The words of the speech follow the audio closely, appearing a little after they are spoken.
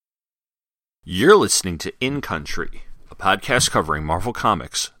You're listening to In Country, a podcast covering Marvel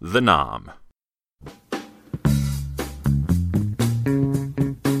Comics, The Nom.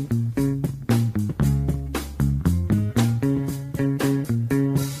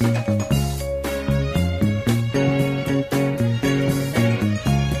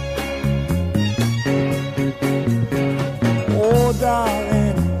 Oh,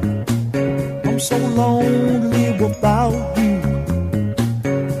 darling, I'm so lonely without you.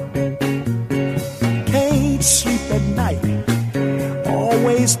 Sleep at night,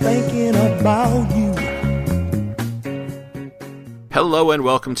 always thinking about you. Hello and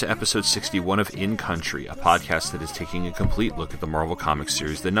welcome to episode 61 of In Country, a podcast that is taking a complete look at the Marvel Comics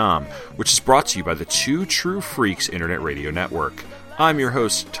series The Nom, which is brought to you by the Two True Freaks Internet Radio Network. I'm your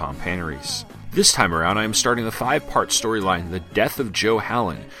host, Tom Panarese. This time around, I am starting the 5-part storyline, The Death of Joe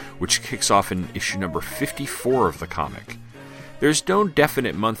Hallen, which kicks off in issue number 54 of the comic. There's no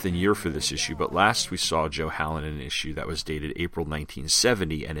definite month and year for this issue, but last we saw Joe Hallen in an issue that was dated April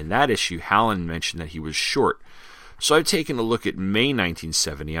 1970, and in that issue, Hallen mentioned that he was short. So I've taken a look at May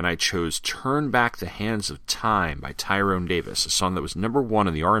 1970, and I chose Turn Back the Hands of Time by Tyrone Davis, a song that was number 1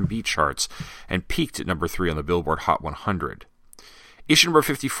 on the R&B charts and peaked at number 3 on the Billboard Hot 100. Issue number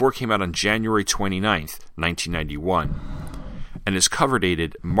 54 came out on January 29th, 1991. And is cover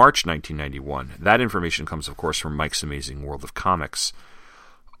dated March 1991. That information comes, of course, from Mike's Amazing World of Comics.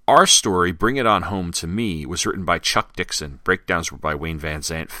 Our story, Bring It On Home to Me, was written by Chuck Dixon. Breakdowns were by Wayne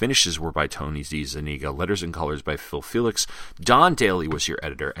Vansant. Finishes were by Tony DeZuniga. Letters and colors by Phil Felix. Don Daly was your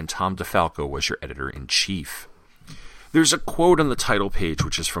editor, and Tom DeFalco was your editor-in-chief. There's a quote on the title page,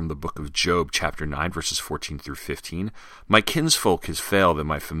 which is from the book of Job, chapter 9, verses 14 through 15. My kinsfolk has failed, and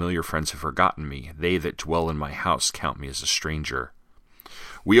my familiar friends have forgotten me. They that dwell in my house count me as a stranger.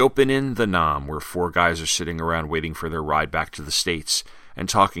 We open in The Nom, where 4 guys are sitting around waiting for their ride back to the States and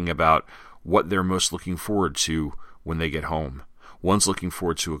talking about what they're most looking forward to when they get home. One's looking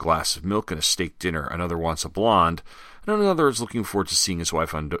forward to a glass of milk and a steak dinner. Another wants a blonde. And another is looking forward to seeing his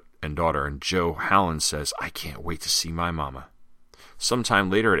wife and daughter. And Joe Hallen says, I can't wait to see my mama.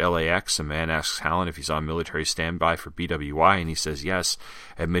 Sometime later at LAX, a man asks Hallen if he's on military standby for BWI, and he says yes,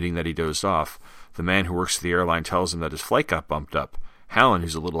 admitting that he dozed off. The man who works for the airline tells him that his flight got bumped up. Hallen,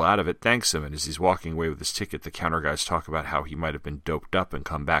 who's a little out of it, thanks him, and as he's walking away with his ticket, the counter guys talk about how he might have been doped up and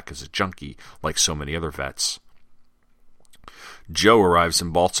come back as a junkie, like so many other vets. Joe arrives in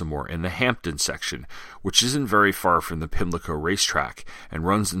Baltimore in the Hampton section, which isn't very far from the Pimlico racetrack, and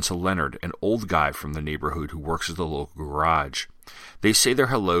runs into Leonard, an old guy from the neighborhood who works at the local garage. They say their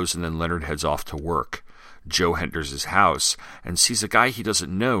hellos, and then Leonard heads off to work. Joe enters his house and sees a guy he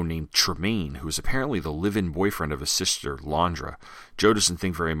doesn't know named Tremaine, who is apparently the live-in boyfriend of his sister, Londra. Joe doesn't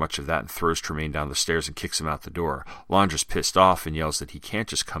think very much of that and throws Tremaine down the stairs and kicks him out the door. Londra's pissed off and yells that he can't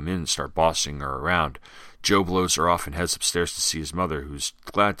just come in and start bossing her around. Joe blows her off and heads upstairs to see his mother, who's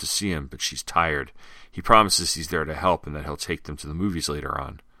glad to see him, but she's tired. He promises he's there to help and that he'll take them to the movies later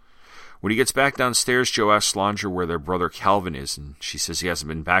on. When he gets back downstairs, Joe asks Londra where their brother Calvin is, and she says he hasn't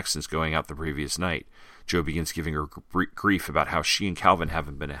been back since going out the previous night. Joe begins giving her grief about how she and Calvin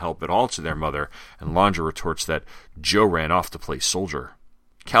haven't been a help at all to their mother, and Londra retorts that Joe ran off to play soldier.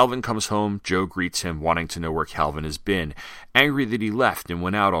 Calvin comes home. Joe greets him, wanting to know where Calvin has been, angry that he left and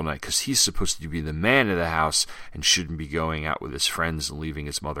went out all night because he's supposed to be the man of the house and shouldn't be going out with his friends and leaving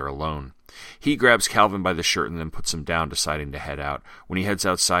his mother alone. He grabs Calvin by the shirt and then puts him down, deciding to head out. When he heads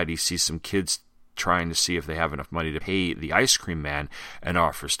outside, he sees some kids trying to see if they have enough money to pay the ice cream man and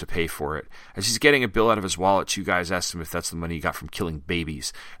offers to pay for it. As he's getting a bill out of his wallet, 2 guys ask him if that's the money he got from killing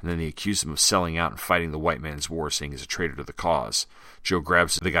babies, and then they accuse him of selling out and fighting the white man's war, saying he's a traitor to the cause. Joe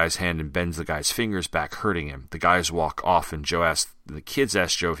grabs the guy's hand and bends the guy's fingers back, hurting him. The guys walk off, and the kids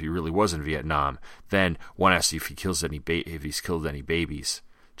ask Joe if he really was in Vietnam. Then one asks if he's killed any babies.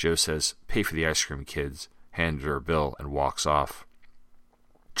 Joe says, "Pay for the ice cream, kids," handed her a bill, and walks off.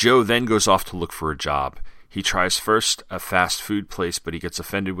 Joe then goes off to look for a job. He tries first a fast food place, but he gets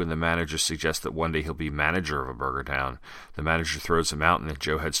offended when the manager suggests that one day he'll be manager of a burger town. The manager throws him out, and then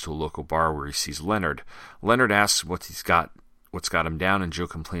Joe heads to a local bar where he sees Leonard. Leonard asks what's got him down, and Joe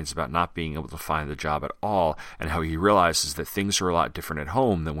complains about not being able to find the job at all, and how he realizes that things are a lot different at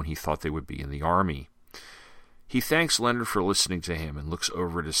home than when he thought they would be in the army. He thanks Leonard for listening to him and looks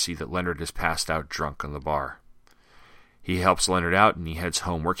over to see that Leonard has passed out drunk on the bar. He helps Leonard out, and he heads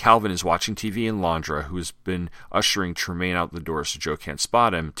home, where Calvin is watching TV, and Londra, who has been ushering Tremaine out the door so Joe can't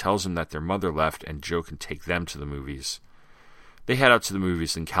spot him, tells him that their mother left and Joe can take them to the movies. They head out to the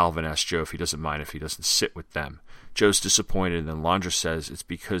movies, and Calvin asks Joe if he doesn't mind if he doesn't sit with them. Joe's disappointed, and then Londra says it's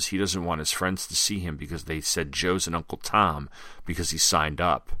because he doesn't want his friends to see him because they said Joe's an Uncle Tom because he signed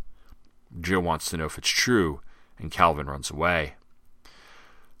up. Joe wants to know if it's true, and Calvin runs away.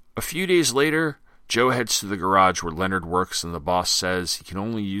 A few days later, Joe heads to the garage where Leonard works, and the boss says he can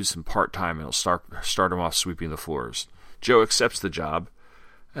only use him part-time and he'll start him off sweeping the floors. Joe accepts the job,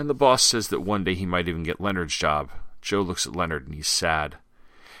 and the boss says that one day he might even get Leonard's job. Joe looks at Leonard and he's sad.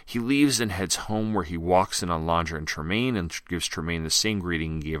 He leaves and heads home, where he walks in on Londra and Tremaine and gives Tremaine the same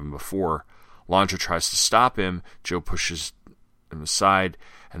greeting he gave him before. Londra tries to stop him. Joe pushes him aside,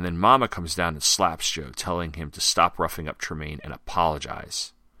 and then Mama comes down and slaps Joe, telling him to stop roughing up Tremaine and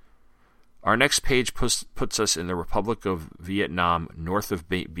apologize. Our next page puts us in the Republic of Vietnam, north of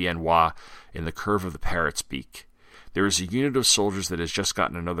Bien Hoa, in the curve of the Parrot's Beak. There is a unit of soldiers that has just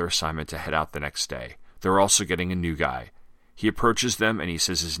gotten another assignment to head out the next day. They're also getting a new guy. He approaches them and he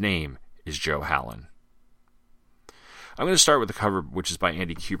says his name is Joe Hallen. I'm going to start with the cover, which is by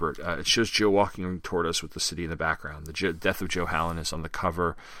Andy Kubert. It shows Joe walking toward us with the city in the background. The Death of Joe Hallen is on the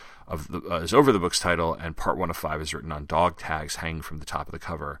cover is over the book's title, and part 1 of 5 is written on dog tags hanging from the top of the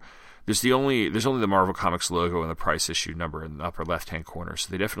cover. There's only the Marvel Comics logo and the price issue number in the upper left-hand corner,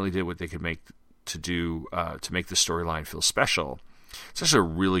 so they definitely did what they could make to make the storyline feel special. It's actually a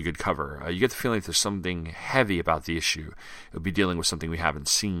really good cover. You get the feeling that there's something heavy about the issue. It'll be dealing with something we haven't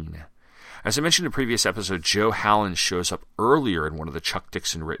seen. As I mentioned in a previous episode, Joe Hallen shows up earlier in one of the Chuck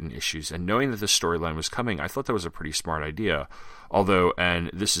Dixon written issues, and knowing that this storyline was coming, I thought that was a pretty smart idea. Although, and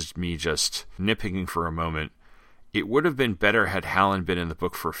this is me just nitpicking for a moment, it would have been better had Hallen been in the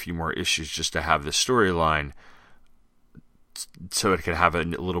book for a few more issues just to have the storyline so it could have a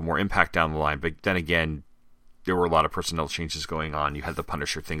little more impact down the line. But then again, there were a lot of personnel changes going on. You had the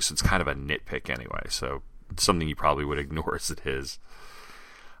Punisher thing, so it's kind of a nitpick anyway. So it's something you probably would ignore as it is.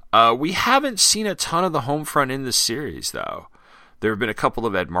 We haven't seen a ton of the home front in this series, though. There have been a couple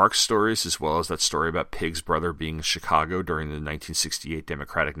of Ed Marks stories, as well as that story about Pig's brother being in Chicago during the 1968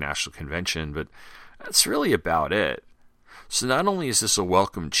 Democratic National Convention, but that's really about it. So not only is this a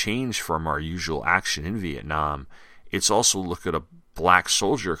welcome change from our usual action in Vietnam, it's also a look at a black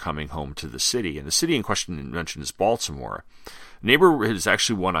soldier coming home to the city. And the city in question mentioned is Baltimore. Neighborhood is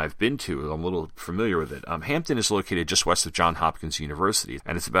actually one I've been to. I'm a little familiar with it. Hampton is located just west of Johns Hopkins University,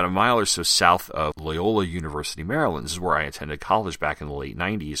 and it's about a mile or so south of Loyola University, Maryland. This is where I attended college back in the late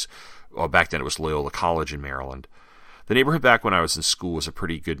 90s. Well, back then it was Loyola College in Maryland. The neighborhood back when I was in school was a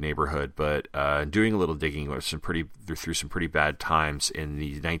pretty good neighborhood, but doing a little digging, through some pretty bad times in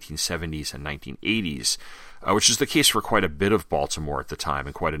the 1970s and 1980s, which is the case for quite a bit of Baltimore at the time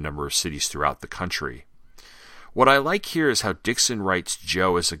and quite a number of cities throughout the country. What I like here is how Dixon writes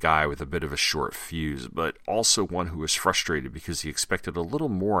Joe as a guy with a bit of a short fuse, but also one who is frustrated because he expected a little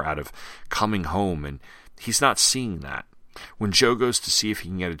more out of coming home, and he's not seeing that. When Joe goes to see if he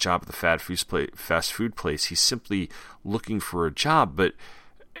can get a job at the fast food place, he's simply looking for a job, but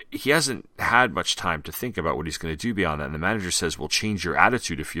he hasn't had much time to think about what he's going to do beyond that. And the manager says, well, change your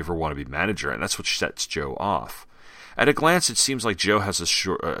attitude if you ever want to be manager, and that's what sets Joe off. At a glance, it seems like Joe has a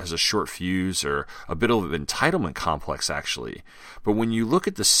short fuse, or a bit of an entitlement complex, actually. But when you look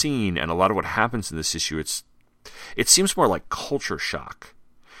at the scene and a lot of what happens in this issue, it seems more like culture shock.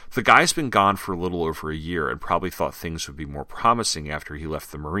 The guy's been gone for a little over a year and probably thought things would be more promising after he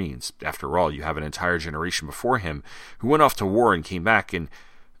left the Marines. After all, you have an entire generation before him who went off to war and came back, and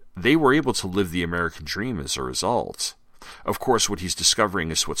they were able to live the American dream as a result. Of course, what he's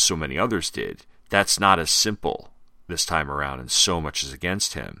discovering is what so many others did. That's not as simple this time around, and so much is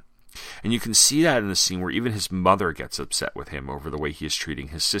against him. And you can see that in the scene where even his mother gets upset with him over the way he is treating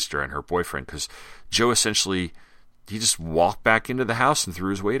his sister and her boyfriend, because Joe essentially, he just walked back into the house and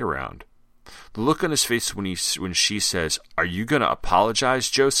threw his weight around. The look on his face when she says, "Are you going to apologize,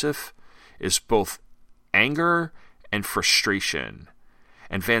 Joseph?" is both anger and frustration.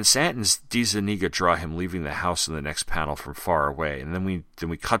 And Vansant and DeZuniga draw him leaving the house in the next panel from far away. And then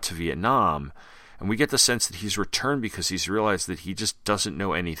we cut to Vietnam, and we get the sense that he's returned because he's realized that he just doesn't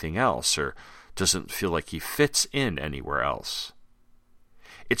know anything else, or doesn't feel like he fits in anywhere else.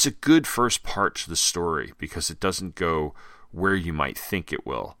 It's a good first part to the story because it doesn't go where you might think it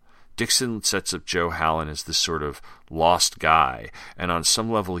will. Dixon sets up Joe Hallen as this sort of lost guy, and on some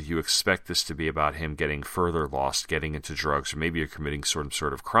level you expect this to be about him getting further lost, getting into drugs, or maybe committing some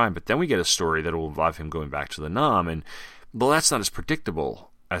sort of crime. But then we get a story that will involve him going back to the Nam, and well, that's not as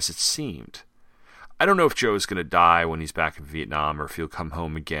predictable as it seemed. I don't know if Joe is going to die when he's back in Vietnam, or if he'll come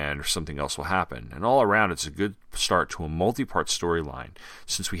home again, or something else will happen. And all around, it's a good start to a multi-part storyline,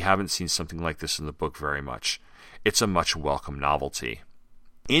 since we haven't seen something like this in the book very much. It's a much welcome novelty.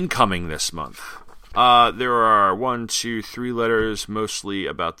 Incoming this month, There are 3 letters, mostly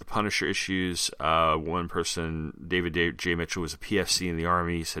about the Punisher issues. One person, David J. Mitchell, was a PFC in the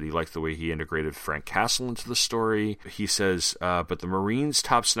Army. He said he liked the way he integrated Frank Castle into the story. He says, but the Marines'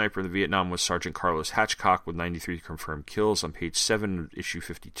 top sniper in Vietnam was Sergeant Carlos Hatchcock with 93 confirmed kills. On page 7 of issue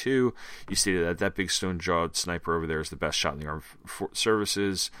 52, you stated that big stone-jawed sniper over there is the best shot in the armed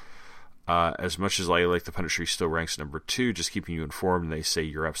services. As much as I like the Punisher, he still ranks number 2, just keeping you informed. And they say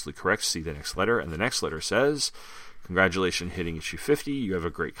you're absolutely correct. See the next letter. And the next letter says, congratulations hitting issue 50. You have a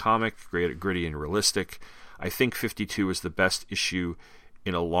great comic, great, gritty, and realistic. I think 52 is the best issue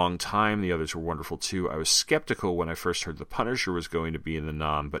in a long time. The others were wonderful too. I was skeptical when I first heard the Punisher was going to be in the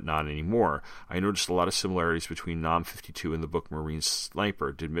Nom, but not anymore. I noticed a lot of similarities between Nom 52 and the book Marine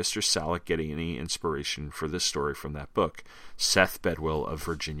Sniper. Did Mr. Salek get any inspiration for this story from that book? Seth Bedwell of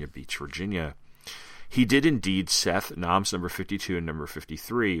Virginia Beach, Virginia. He did indeed, Seth. Nom's number 52 and number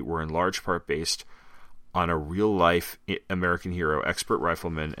 53 were in large part based on a real-life American hero, expert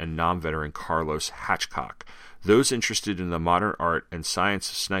rifleman, and Nom veteran Carlos Hatchcock. Those interested in the modern art and science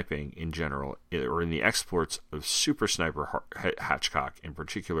of sniping in general, or in the exploits of Super Sniper Hatchcock in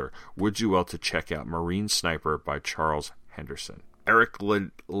particular, would do well to check out Marine Sniper by Charles Henderson. Eric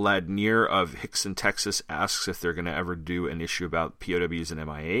Ladnier of Hickson, Texas asks if they're going to ever do an issue about POWs and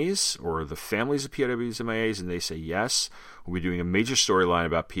MIAs, or the families of POWs and MIAs, and they say yes. We'll be doing a major storyline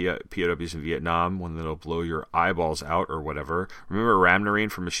about POWs in Vietnam, one that'll blow your eyeballs out or whatever. Remember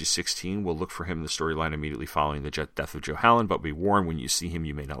Ramnarine from issue 16? We'll look for him in the storyline immediately following the Death of Joe Hallen, but be warned, when you see him,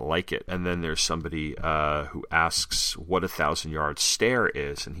 you may not like it. And then there's somebody who asks what a 1,000-yard stare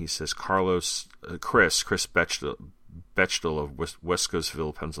is, and he says Chris Bechtel of West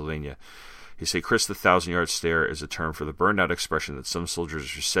Coastville, Pennsylvania. He say, Chris, the 1,000-yard stare is a term for the burned-out expression that some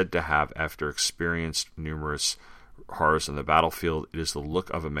soldiers are said to have after experienced numerous horrors on the battlefield. It is the look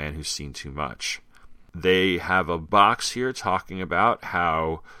of a man who's seen too much. They have a box here talking about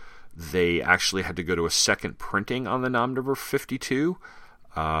how they actually had to go to a second printing on the Nom number 52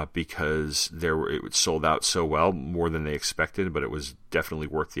 because it sold out so well, more than they expected, but it was definitely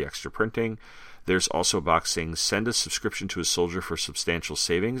worth the extra printing. There's also a box saying, send a subscription to a soldier for substantial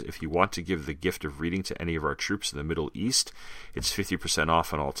savings. If you want to give the gift of reading to any of our troops in the Middle East, it's 50%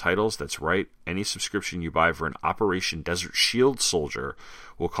 off on all titles. That's right. Any subscription you buy for an Operation Desert Shield soldier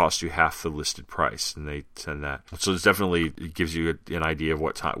will cost you half the listed price. And they send that. So it gives you an idea of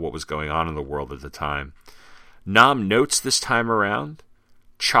what was going on in the world at the time. Nom notes this time around,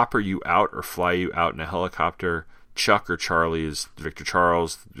 chopper you out or fly you out in a helicopter. Chuck or Charlie is Victor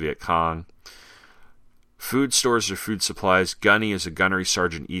Charles, Viet Cong. Food stores are food supplies. Gunny is a gunnery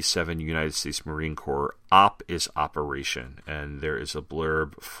sergeant, E7, United States Marine Corps. Op is operation. And there is a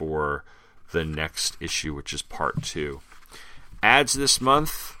blurb for the next issue, which is part 2. Ads this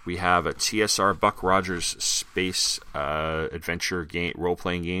month, we have a TSR Buck Rogers space adventure game,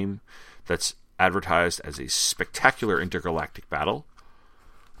 role-playing game that's advertised as a spectacular intergalactic battle.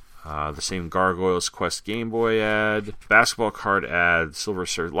 The same Gargoyles Quest Game Boy ad, basketball card ad, Silver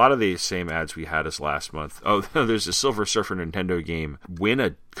Surfer, a lot of the same ads we had as last month. Oh, there's a Silver Surfer Nintendo game. Win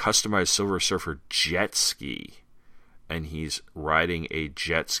a customized Silver Surfer jet ski. And he's riding a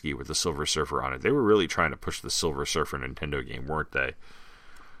jet ski with the Silver Surfer on it. They were really trying to push the Silver Surfer Nintendo game, weren't they?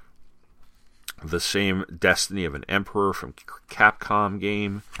 The same Destiny of an Emperor from Capcom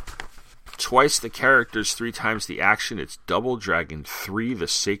game. Twice the characters, 3 times the action. It's Double Dragon 3, The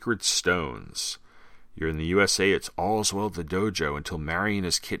Sacred Stones. You're in the U.S.A., it's All's Well at the Dojo until Marion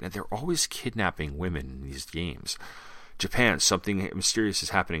is kidnapped. They're always kidnapping women in these games. Japan, something mysterious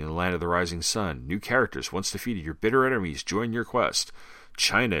is happening in the land of the rising sun. New characters, once defeated your bitter enemies, join your quest.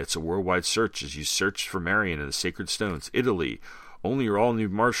 China, it's a worldwide search as you search for Marion and the Sacred Stones. Italy, only your all-new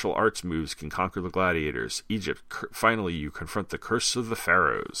martial arts moves can conquer the gladiators. Egypt, finally you confront the curse of the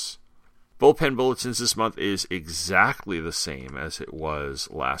pharaohs. Bullpen Bulletins this month is exactly the same as it was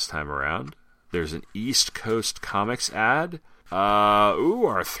last time around. There's an East Coast Comics ad.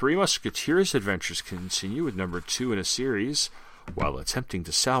 Our Three Musketeers adventures continue with number 2 in a series. While attempting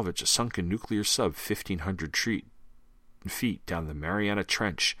to salvage a sunken nuclear sub 1,500 feet down the Mariana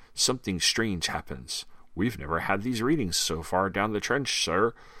Trench, something strange happens. We've never had these readings so far down the trench,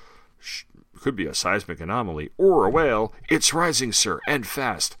 sir. Could be a seismic anomaly or a whale. It's rising, sir, and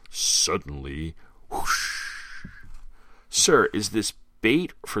fast. Suddenly, whoosh. Sir, is this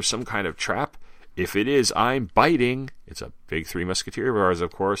bait for some kind of trap? If it is, I'm biting. It's a big Three Musketeer of ours,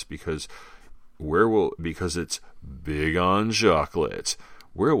 of course, because it's big on chocolate.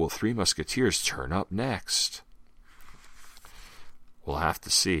 Where will Three Musketeers turn up next? We'll have to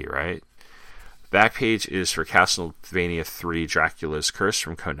see, right? Backpage is for Castlevania 3 Dracula's Curse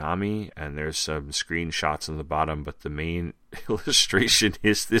from Konami, and there's some screenshots on the bottom, but the main illustration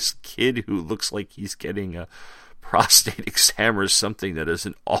is this kid who looks like he's getting a prostate exam or something that has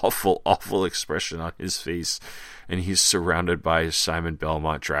an awful, awful expression on his face, and he's surrounded by Simon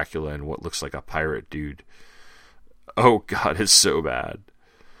Belmont Dracula and what looks like a pirate dude. Oh god, it's so bad.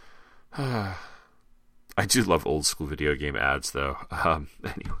 I do love old school video game ads, though.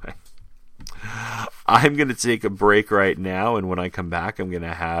 Anyway, I'm going to take a break right now, and when I come back, I'm going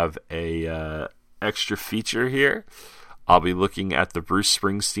to have a extra feature here. I'll be looking at the Bruce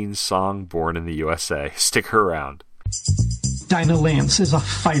Springsteen song Born in the USA. Stick around. Dinah Lance is a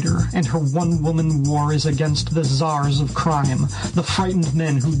fighter, and her one-woman war is against the czars of crime, the frightened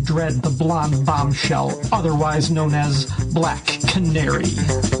men who dread the blonde bombshell, otherwise known as Black Canary.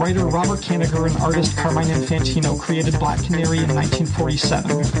 Writer Robert Kanigher and artist Carmine Infantino created Black Canary in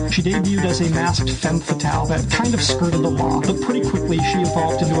 1947. She debuted as a masked femme fatale that kind of skirted the law, but pretty quickly she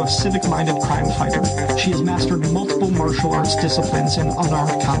evolved into a civic-minded crime fighter. She has mastered multiple martial arts disciplines and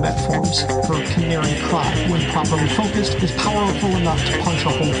unarmed combat forms. Her canary cry, when properly focused, is powerful enough to punch a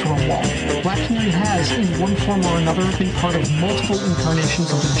hole through a wall. Black Canary has, in one form or another, been part of multiple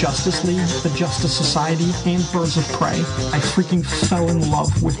incarnations of the Justice League, the Justice Society, and Birds of Prey. I freaking fell in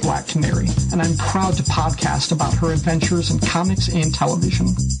love with Black Canary, and I'm proud to podcast about her adventures in comics and television.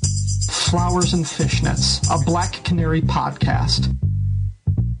 Flowers and Fishnets, a Black Canary podcast.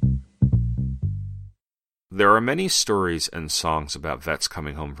 There are many stories and songs about vets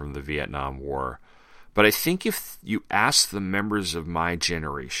coming home from the Vietnam War, but I think if you ask the members of my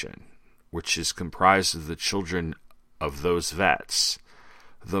generation, which is comprised of the children of those vets,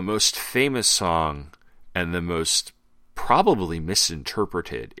 the most famous song and the most probably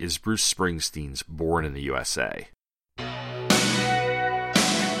misinterpreted is Bruce Springsteen's Born in the USA.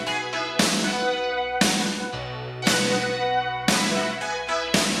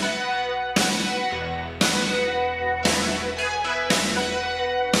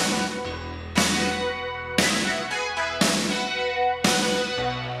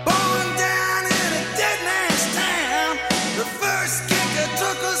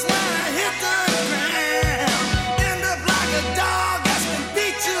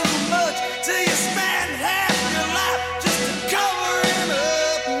 Too much till you spend half your life.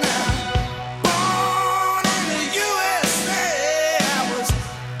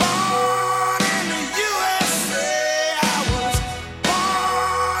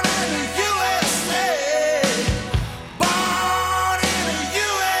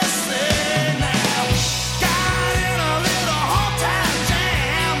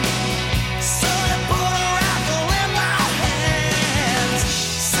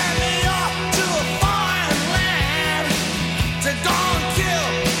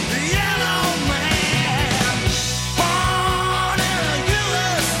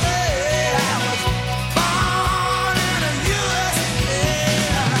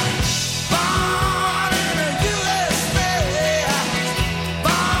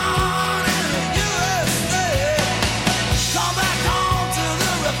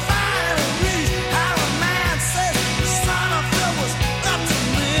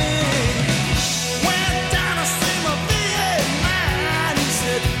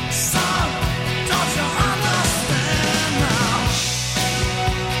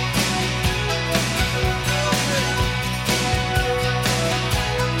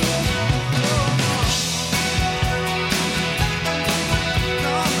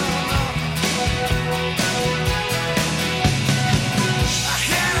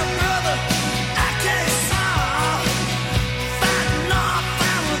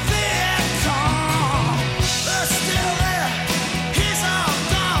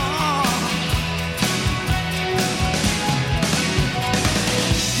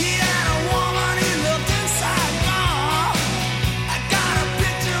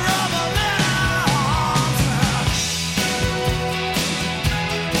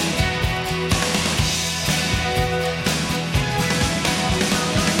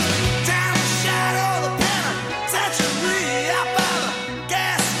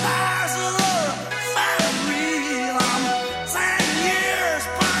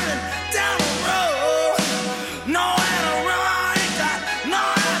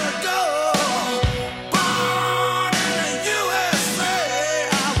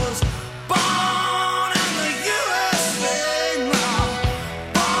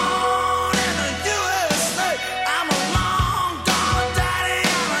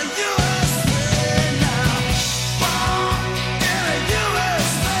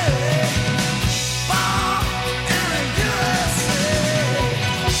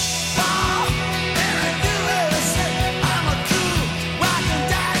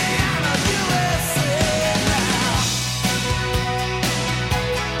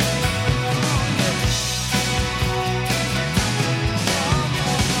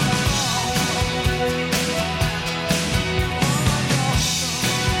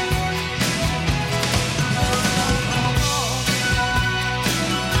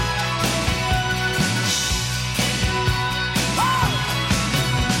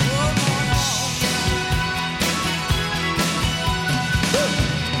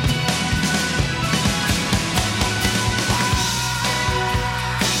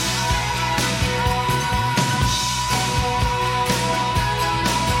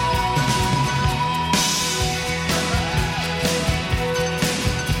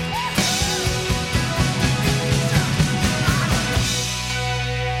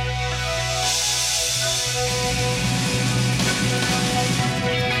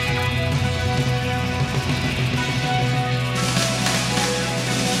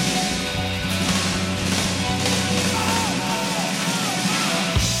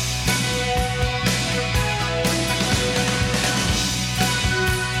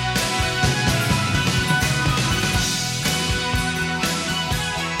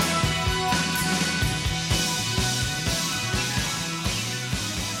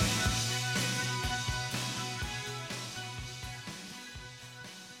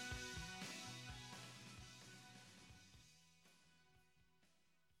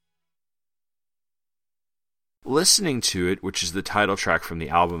 listening to it, which is the title track from the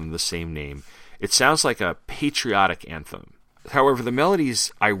album of the same name, it sounds like a patriotic anthem. However, the melody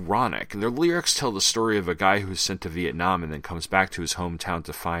is ironic. The lyrics tell the story of a guy who is sent to Vietnam and then comes back to his hometown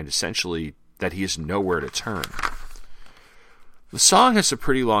to find, essentially, that he has nowhere to turn. The song has a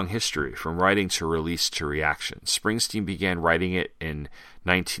pretty long history, from writing to release to reaction. Springsteen began writing it in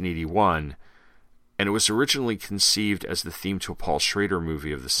 1981, and it was originally conceived as the theme to a Paul Schrader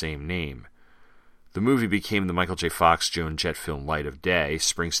movie of the same name. The movie became the Michael J. Fox Joan Jett film Light of Day.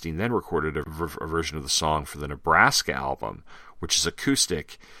 Springsteen then recorded a version of the song for the Nebraska album, which is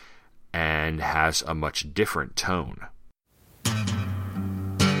acoustic and has a much different tone.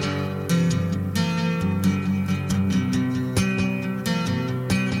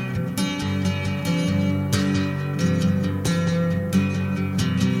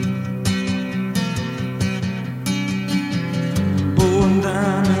 Born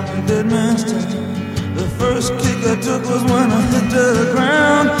down in the dead man's town. The first kick I took was when I hit the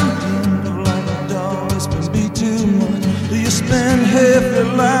ground. You know, like a dog, it's been beat too much. Do you spend half your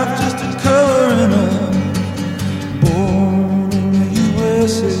life just to covering up? Born in the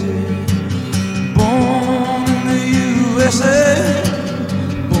U.S.A. Born in the U.S.A.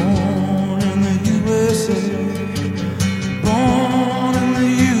 Born in the U.S.A. Born in the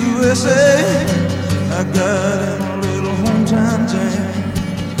U.S.A. I got in a little hometown jam.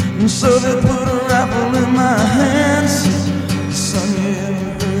 And so they put a rifle in my hands. Son, you ever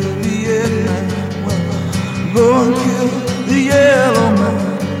heard of Vietnam? Well, go and kill the yellow man.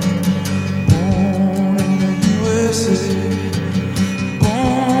 Born in the U.S.A.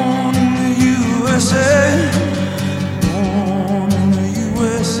 Born in the U.S.A. Born in the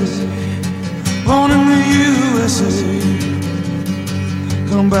U.S.A. Born in the U.S.A.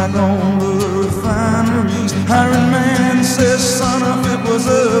 Come back on the refineries. Hiring man says, son, if it was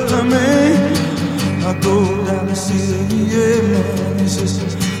up to me, I'd go down to see the VA man. He says,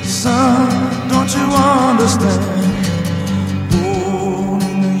 son, don't you understand? Born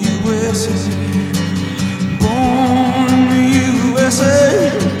in the USA. Born in the USA.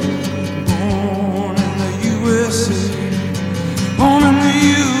 Born in the USA. Born in the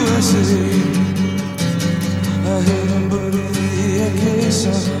USA. I had a buddy, AK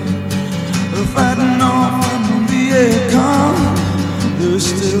son, fighting off from the Vietcong. They're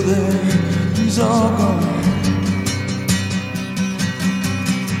still there, he's all gone.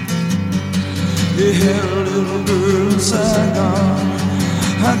 They had a little girl in Saigon.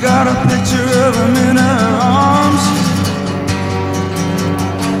 I got a picture of him in her arms.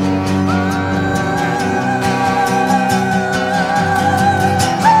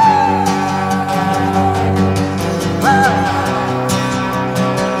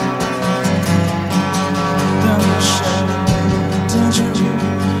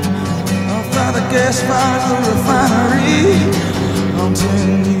 Gas fires the refinery. I'm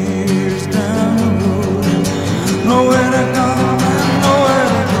 10 years down the road. Nowhere to go and nowhere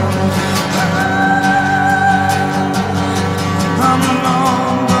to go. I'm a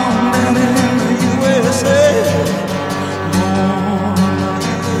long gone daddy in the USA. Born in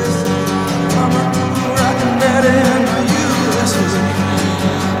the USA. I'm a rockin' daddy in the USA.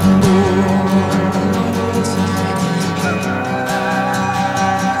 Born in the USA.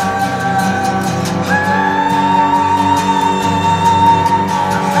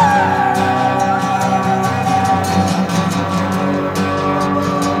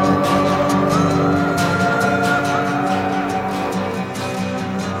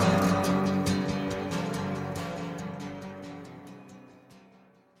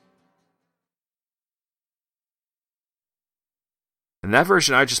 And that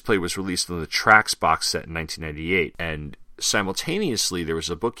version I just played was released on the Tracks box set in 1998, and simultaneously there was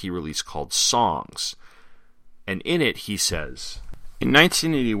a book he released called Songs, and in it he says, in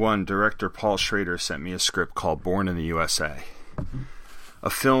 1981, director Paul Schrader sent me a script called Born in the USA, a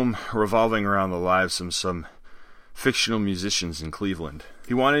film revolving around the lives of some fictional musicians in Cleveland.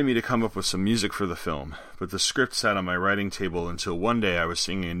 He wanted me to come up with some music for the film, but the script sat on my writing table until one day I was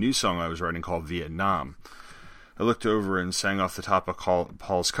singing a new song I was writing called Vietnam. I looked over and sang off the top of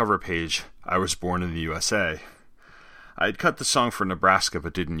Paul's cover page, I was born in the USA. I had cut the song for Nebraska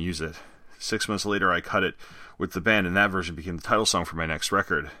but didn't use it. 6 months later I cut it with the band and that version became the title song for my next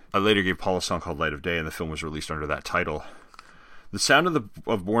record. I later gave Paul a song called Light of Day and the film was released under that title. The sound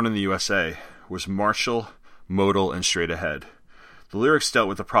of Born in the USA was martial, modal, and straight ahead. The lyrics dealt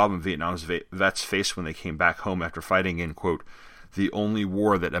with the problem Vietnam's vets faced when they came back home after fighting in, quote, the only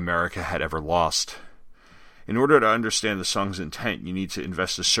war that America had ever lost. In order to understand the song's intent, you need to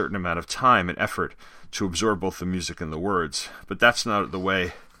invest a certain amount of time and effort to absorb both the music and the words. But that's not the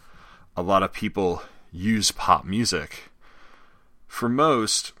way a lot of people use pop music. For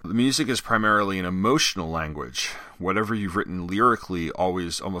most, the music is primarily an emotional language. Whatever you've written lyrically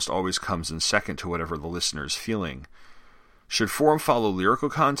almost always comes in second to whatever the listener is feeling. Should form follow lyrical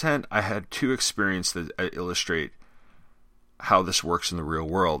content, I had 2 experiences that illustrate how this works in the real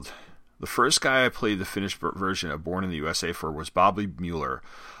world. The first guy I played the finished version of Born in the U.S.A. for was Bobby Mueller,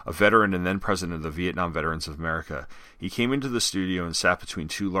 a veteran and then president of the Vietnam Veterans of America. He came into the studio and sat between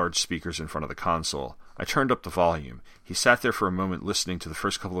 2 large speakers in front of the console. I turned up the volume. He sat there for a moment listening to the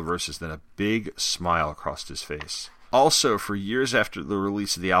first couple of verses, then a big smile crossed his face. Also, for years after the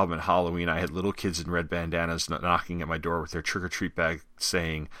release of the album at Halloween, I had little kids in red bandanas knocking at my door with their trick-or-treat bag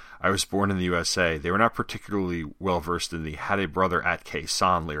saying, "I was born in the USA." They were not particularly well-versed in the "Had a Brother at Khe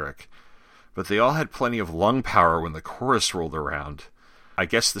Sanh" lyric, but they all had plenty of lung power when the chorus rolled around. I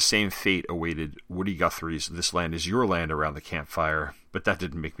guess the same fate awaited Woody Guthrie's "This Land Is Your Land" around the campfire, but that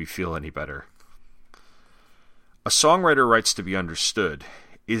didn't make me feel any better. A songwriter writes to be understood.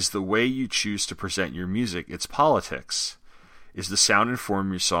 Is the way you choose to present your music its politics? Is the sound and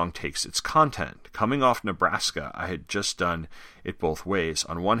form your song takes its content? Coming off Nebraska, I had just done it both ways.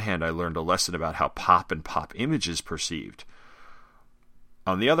 On one hand, I learned a lesson about how pop and pop image is perceived.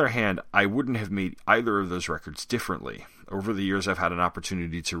 On the other hand, I wouldn't have made either of those records differently. Over the years, I've had an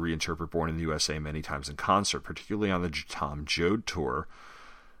opportunity to reinterpret Born in the USA many times in concert, particularly on the Tom Joad tour.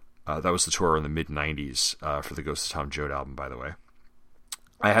 That was the tour in the mid-90s for the Ghost of Tom Joad album, by the way.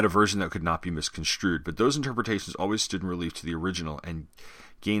 I had a version that could not be misconstrued, but those interpretations always stood in relief to the original and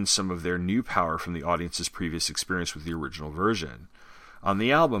gained some of their new power from the audience's previous experience with the original version. On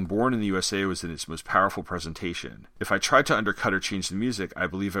the album, Born in the USA was in its most powerful presentation. If I tried to undercut or change the music, I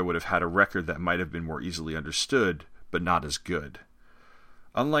believe I would have had a record that might have been more easily understood, but not as good.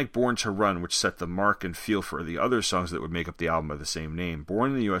 Unlike Born to Run, which set the mark and feel for the other songs that would make up the album of the same name, Born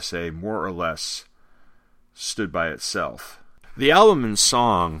in the USA more or less stood by itself. The album and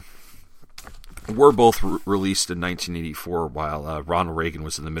song were both released in 1984 while Ronald Reagan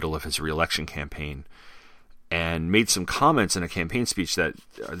was in the middle of his re-election campaign, and made some comments in a campaign speech that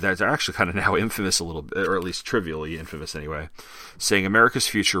are actually kind of now infamous a little bit, or at least trivially infamous anyway, saying America's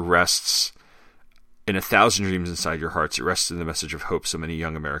future rests in 1,000 dreams inside your hearts. It rests in the message of hope so many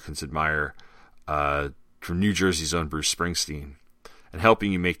young Americans admire, from New Jersey's own Bruce Springsteen. And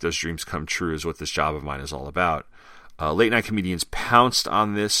helping you make those dreams come true is what this job of mine is all about. Late-night comedians pounced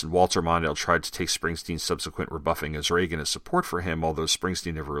on this, and Walter Mondale tried to take Springsteen's subsequent rebuffing as Reagan as support for him, although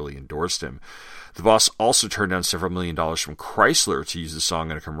Springsteen never really endorsed him. The boss also turned down several $1 million from Chrysler to use the song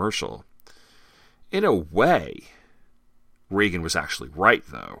in a commercial. In a way, Reagan was actually right,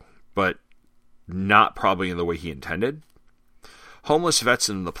 though, but not probably in the way he intended. Homeless vets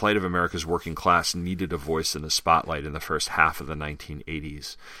and the plight of America's working class needed a voice in the spotlight in the first half of the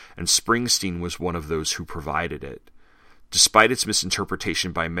 1980s, and Springsteen was one of those who provided it. Despite its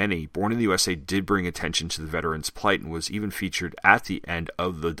misinterpretation by many, Born in the USA did bring attention to the veterans' plight and was even featured at the end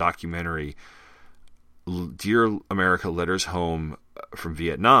of the documentary Dear America, Letters Home from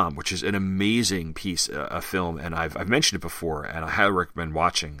Vietnam, which is an amazing piece of film, and I've mentioned it before, and I highly recommend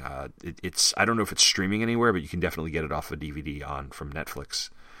watching. It's I don't know if it's streaming anywhere, but you can definitely get it off a DVD from Netflix.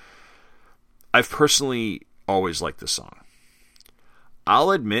 I've personally always liked this song.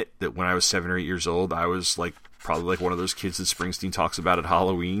 I'll admit that when I was 7 or 8 years old, I was probably like one of those kids that Springsteen talks about at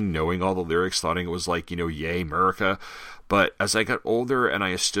Halloween, knowing all the lyrics, thought it was like, yay, America. But as I got older and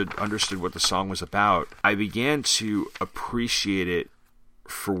I understood what the song was about, I began to appreciate it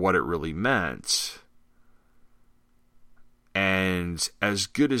for what it really meant. And as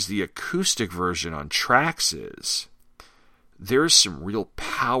good as the acoustic version on tracks is, there's some real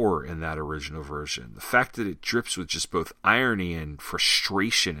power in that original version. The fact that it drips with just both irony and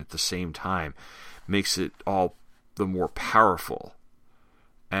frustration at the same time makes it all the more powerful.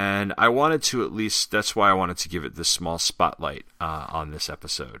 And I wanted to that's why I wanted to give it this small spotlight on this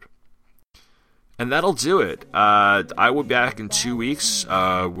episode. And that'll do it. I will be back in 2 weeks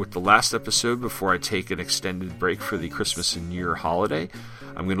with the last episode before I take an extended break for the Christmas and New Year holiday.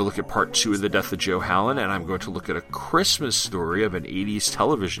 I'm going to look at part 2 of the Death of Joe Hallen, and I'm going to look at a Christmas story of an 80s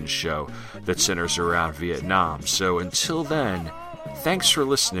television show that centers around Vietnam. So until then, thanks for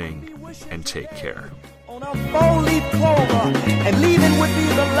listening, and take care. On a 4-leaf clover, and leaving would be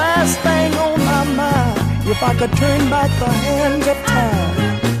the last thing on my mind. If I could turn back the hands of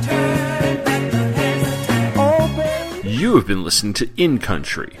time. Oh, baby. You have been listening to In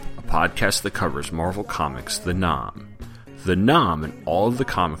Country, a podcast that covers Marvel Comics, The Nom. The Nom and all of the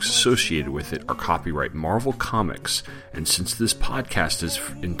comics associated with it are copyright Marvel Comics, and since this podcast is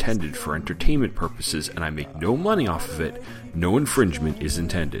intended for entertainment purposes and I make no money off of it, no infringement is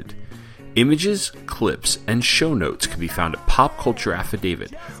intended. Images, clips, and show notes can be found at Pop Culture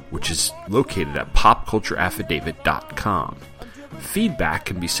Affidavit, which is located at popcultureaffidavit.com. Feedback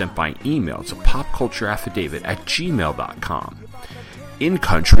can be sent by email to popcultureaffidavit@gmail.com. In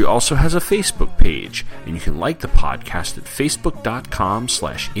Country also has a Facebook page, and you can like the podcast at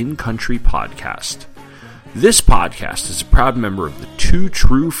facebook.com/InCountryPodcast. This podcast is a proud member of the Two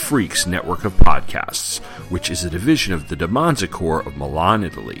True Freaks network of podcasts, which is a division of the DeZuniga of Milan,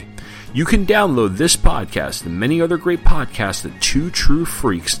 Italy. You can download this podcast and many other great podcasts at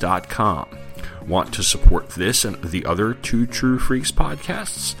twotruefreaks.com. Want to support this and the other Two True Freaks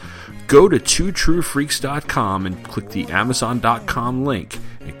podcasts? Go to twotruefreaks.com and click the amazon.com link.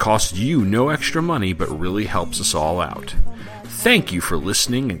 It costs you no extra money, but really helps us all out. Thank you for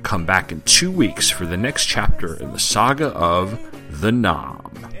listening, and come back in 2 weeks for the next chapter in the saga of The Nom.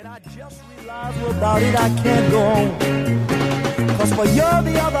 And I just realized without it I can't go on. 'Cause for you're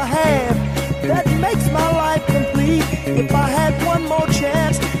the other half that makes my life complete. If I had one more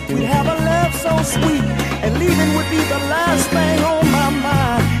chance, we'd have a love so sweet, and leaving would be the last thing on my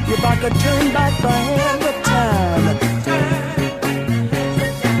mind. If I could turn back the hand